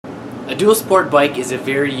A dual sport bike is a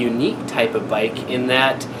very unique type of bike in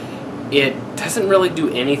that it doesn't really do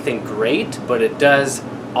anything great, but it does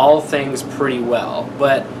all things pretty well.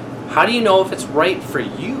 But how do you know if it's right for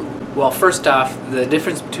you? Well, first off, the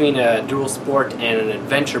difference between a dual sport and an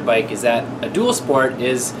adventure bike is that a dual sport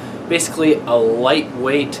is basically a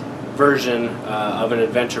lightweight version of an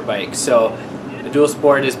adventure bike. So a dual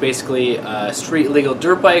sport is basically a street legal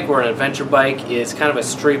dirt bike, where an adventure bike is kind of a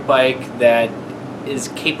street bike that is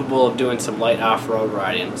capable of doing some light off-road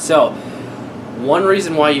riding. So one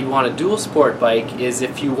reason why you'd want a dual sport bike is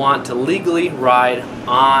if you want to legally ride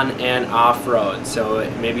on and off-road. So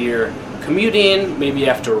maybe you're commuting, maybe you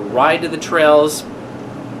have to ride to the trails,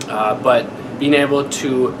 but being able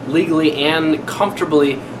to legally and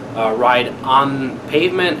comfortably ride on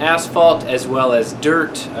pavement, asphalt, as well as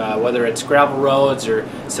dirt, whether it's gravel roads or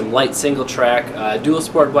some light single track. Dual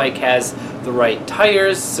sport bike has the right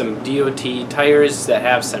tires, some DOT tires that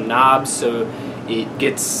have some knobs, so it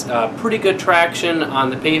gets pretty good traction on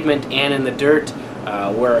the pavement and in the dirt,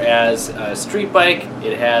 whereas a street bike,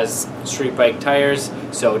 it has street bike tires,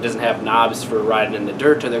 so it doesn't have knobs for riding in the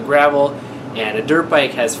dirt or the gravel. And a dirt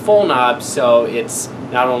bike has full knobs, so it's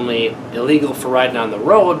not only illegal for riding on the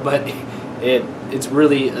road, but it's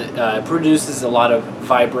really produces a lot of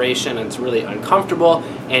vibration, and it's really uncomfortable,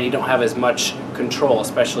 and you don't have as much control,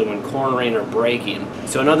 especially when cornering or braking.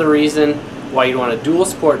 So another reason why you want a dual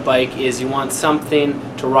sport bike is you want something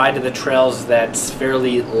to ride to the trails that's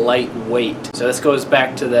fairly lightweight. So this goes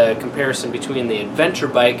back to the comparison between the adventure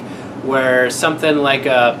bike, where something like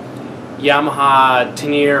a Yamaha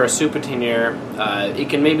Tenere or Super Tenere, it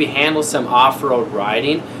can maybe handle some off-road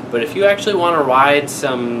riding, but if you actually want to ride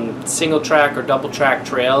some single track or double track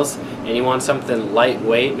trails and you want something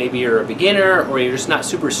lightweight, maybe you're a beginner or you're just not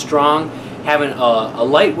super strong, having a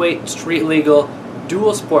lightweight street legal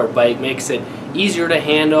dual sport bike makes it easier to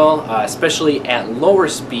handle, especially at lower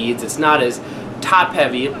speeds. It's not as top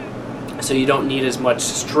heavy, so you don't need as much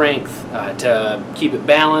strength to keep it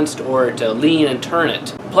balanced or to lean and turn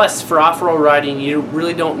it. Plus, for off-road riding, you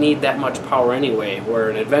really don't need that much power anyway, where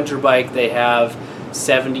an adventure bike, they have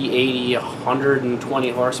 70, 80, 120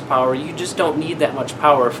 horsepower. You just don't need that much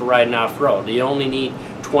power for riding off-road. You only need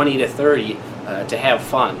 20 to 30 to have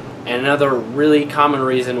fun. And another really common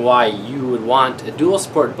reason why you would want a dual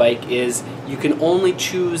sport bike is you can only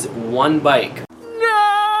choose one bike.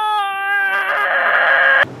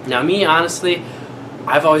 Now me, honestly,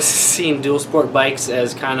 I've always seen dual sport bikes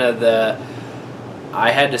as kind of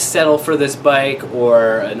I had to settle for this bike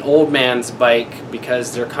or an old man's bike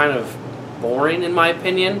because they're kind of boring in my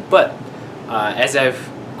opinion. But as I've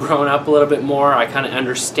grown up a little bit more, I kind of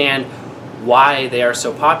understand why they are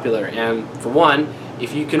so popular. And for one,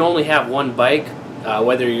 if you can only have one bike,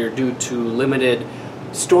 whether you're due to limited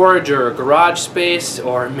storage or garage space,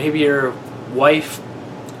 or maybe your wife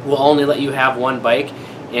will only let you have one bike,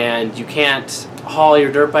 and you can't haul your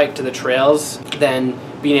dirt bike to the trails, then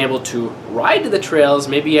being able to ride to the trails,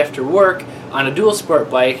 maybe after work, on a dual sport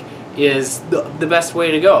bike is the best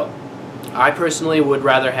way to go. I personally would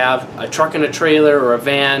rather have a truck and a trailer or a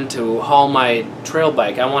van to haul my trail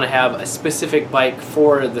bike. I want to have a specific bike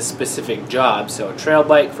for the specific job. So a trail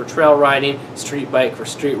bike for trail riding, street bike for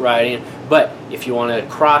street riding. But if you want to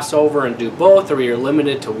cross over and do both, or you're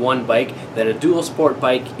limited to one bike, then a dual sport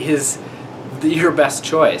bike is your best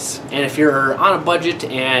choice. And if you're on a budget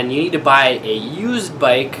and you need to buy a used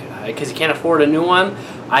bike because you can't afford a new one,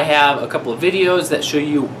 I have a couple of videos that show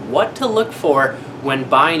you what to look for when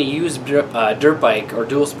buying a used dirt bike or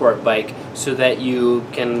dual sport bike, so that you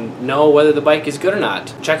can know whether the bike is good or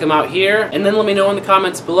not. Check them out here, and then let me know in the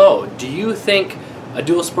comments below. Do you think a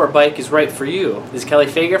dual sport bike is right for you? This is Kelly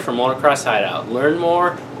Fager from Motocross Hideout. Learn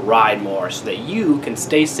more, ride more, so that you can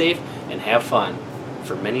stay safe and have fun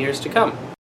for many years to come.